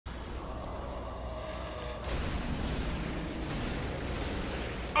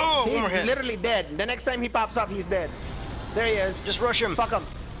Oh, one more He's hit. literally dead. The next time he pops up, he's dead. There he is. Just rush him. Fuck him.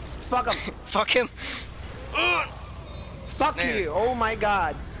 Fuck him. Fuck him. Fuck There. you. Oh my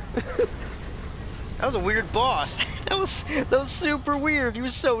god. That was a weird boss. That was super weird. He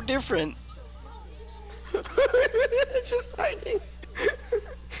was so different. Just hiding.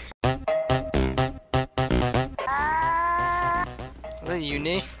 Is that you,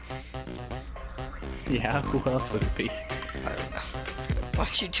 Nick? Yeah, who else would it be? I don't know.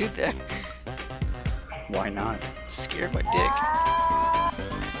 Why'd you do that? Why not? Scared my dick.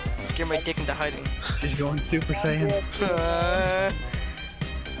 Scared my dick into hiding. She's going Super Saiyan.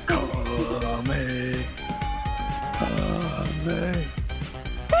 Oh, me. Oh, me.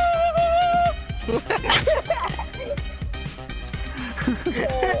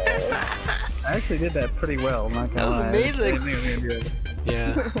 I actually did that pretty well, I'm not gonna lie. That was amazing.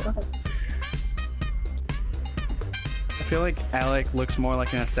 Yeah. I feel like Alec looks more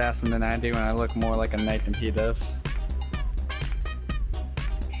like an assassin than I do, and I look more like a knight than he does.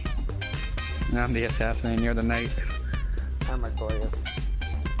 And I'm the assassin and you're the knight. I'm Artorias.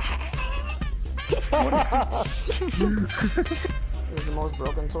 He's the most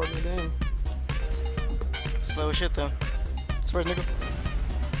broken sword in the game. Slow as shit though. Swear, nigga.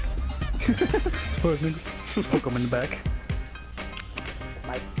 Hook him in the back.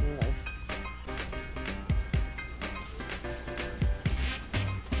 My penis.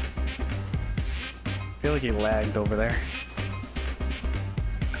 I feel like he lagged over there.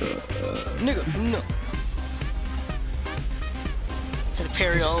 Nigga, no. Had to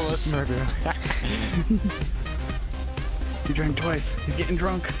parry all of us. Murder. He drank twice. He's getting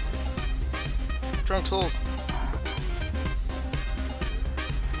drunk. Drunk souls.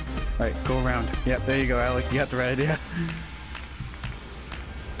 Alright, go around. Yep, there you go, Alec. You got the right idea.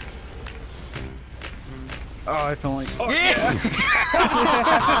 Oh, I felt like. Oh, Yeah!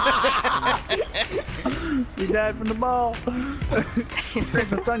 You died from the ball. Praise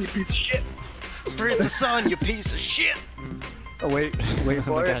the sun, you piece of shit. Praise the sun, you piece of shit! Oh, wait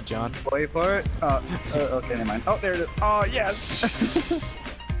for it. God, John. Wait for it. Okay, never mind. Oh, there it is. Oh, yes.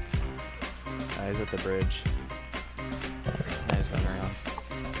 He's at the bridge. Now he's going around.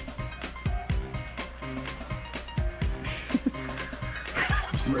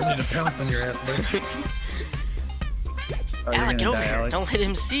 I'm ready to pounce on your ass, buddy. Oh, Alec, get over die, here. Alec. Don't let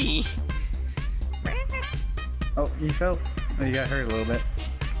him see. Oh, you fell. Oh, you got hurt a little bit.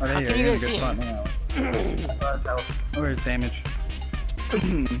 Oh, there How you can go. you You're in guys a good see spot now. Oh, there's damage.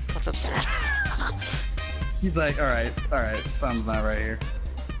 What's up, sir? He's like, alright, something's not right here.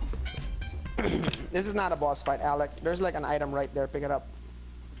 This is not a boss fight, Alec. There's like an item right there. Pick it up.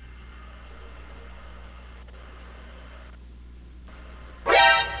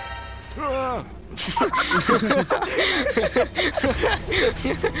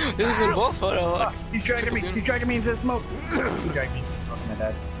 This is in both photo. Look. He's dragging me. He's dragging me into the smoke. He dragged me into the smoke, my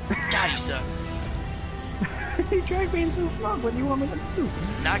dad. God, you suck. He dragged me into the smoke. What do you want me to do?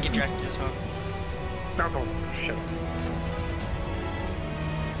 Not get dragged to this one. Oh, shit.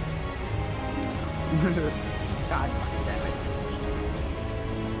 God damn it.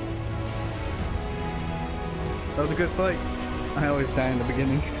 That was a good fight. I always die in the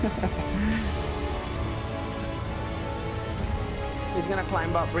beginning. He's gonna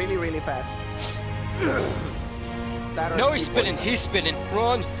climb up really, really fast. That or No, he's speed spinning. poison. He's spinning.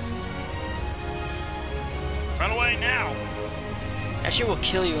 Run. Run away now. That shit will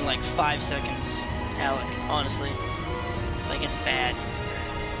kill you in like 5 seconds, Alec. Honestly, like it's bad.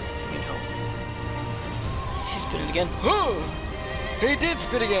 You know. He's spinning again. Oh, he did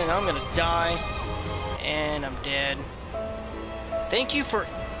spin again. I'm gonna die, and I'm dead. Thank you for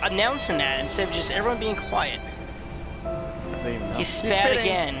announcing that instead of just everyone being quiet. He spat spitting.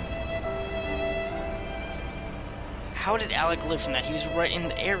 again. How did Alec live from that? He was right in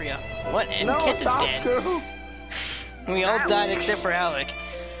the area. What? And No, Kent is dead. Sasuke. We all died except for Alec.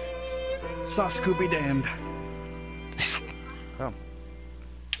 Sasuke be damned. Oh. You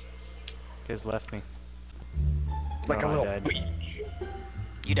guys left me. Like Oh, a I little died. bitch.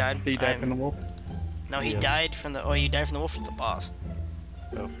 You died. Did he die from the wolf? No, he Yeah. died from the. Oh, you died from the wolf or the boss.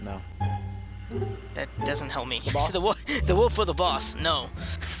 Oh, no. That doesn't help me. boss? The wolf or the boss? No.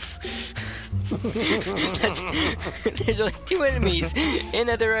 There's only 2 enemies in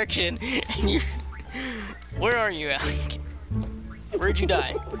that direction, and you. Where are you, Alec? Where'd you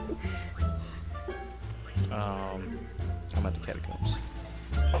die? I'm at the catacombs.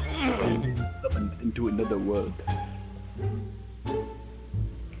 Summoned into another world.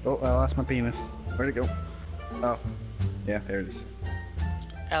 Oh, I lost my penis. Where'd it go? Oh, yeah, there it is.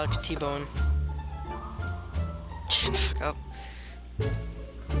 Alex T-Bone. Shut the fuck up.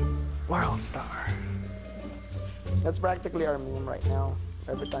 World star. That's practically our meme right now.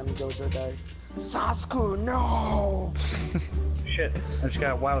 Every time Jojo dies. Sasuke, no! Shit. I just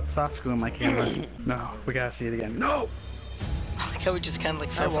got wild Sasuke in my camera. No, we gotta see it again. No! I like how we just kind of like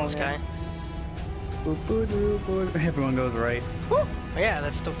fell from the sky. Everyone goes right. Oh, yeah,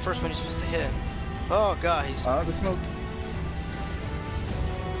 that's the first one you're supposed to hit. Oh god, he's... Oh, the smoke.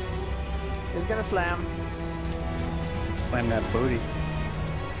 He's gonna slam. Slam that booty.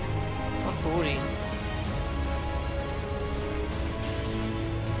 What booty?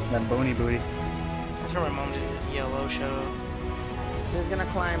 That bony booty. I heard my mom does a yellow shadow. He's gonna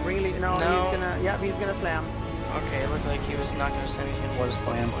climb really. No, No. he's gonna. Yep, he's gonna slam. Okay, it looked like he was not gonna slam, he was gonna What use is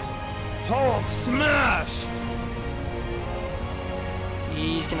fucking plan? poison. Hulk smash!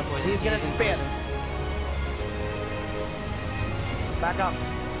 He's gonna poison. He's gonna spit. poison. Back up.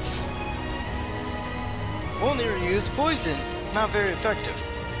 Wolnir used poison. Not very effective.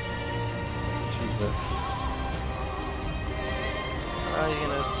 Jesus. Oh, he's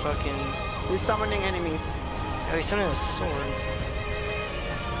gonna fucking... He's summoning enemies. Oh, he's summoning a sword.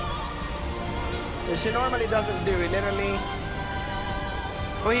 Which he normally doesn't do. He literally.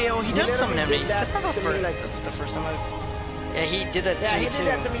 Oh, yeah, he does summon literally enemies. did that That's not the to me, first. like- That's the first time I've... Yeah, he did that Yeah, to he me did too.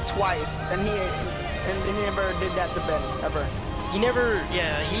 that to me twice, and he never did that to Ben ever. He never...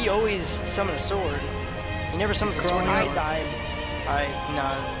 Yeah, he always summoned a sword. He never summons a sword. I anymore. died. I'm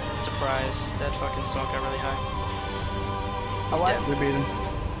not surprised. That fucking smoke got really high. What? We beat him.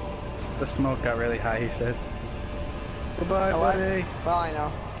 The smoke got really high, he said. Goodbye, What? buddy. Well, I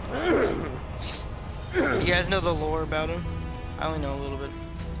know. You guys know the lore about him? I only know a little bit.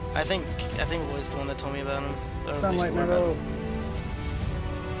 I think Lloyd's the one that told me about him. Or at least Sunlight the lore about metal. him.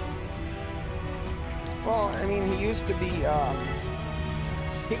 Well, I mean, he used to be.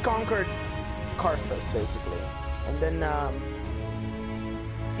 He conquered Carthus basically, and then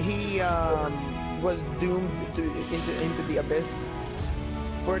he was doomed into the abyss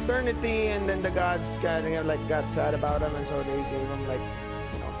for eternity, and then the gods kind of like got sad about him, and so they gave him like,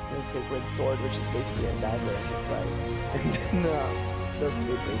 you know, his sacred sword, which is basically a dagger on his side, and then those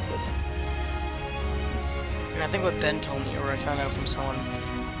two bracelets. And I think what Ben told me, or I found out from someone,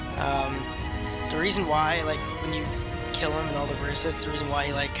 the reason why, like, when you kill him and all the bracelets, the reason why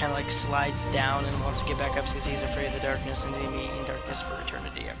he like kind of like slides down and wants to get back up is because he's afraid of the darkness, and he's gonna be in darkness for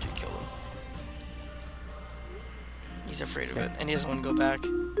eternity after you kill him. He's afraid of it, and he doesn't want to go back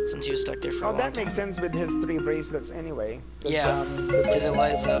since he was stuck there for a Oh, long that time. makes sense with his 3 bracelets anyway. Yeah, because it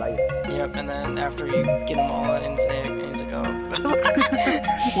lights up. Light. Yep, and then after you get them all, and he's like, oh.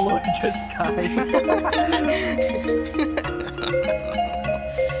 Lloyd just died.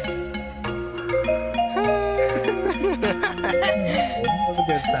 That was a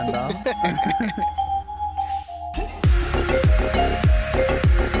good send-off.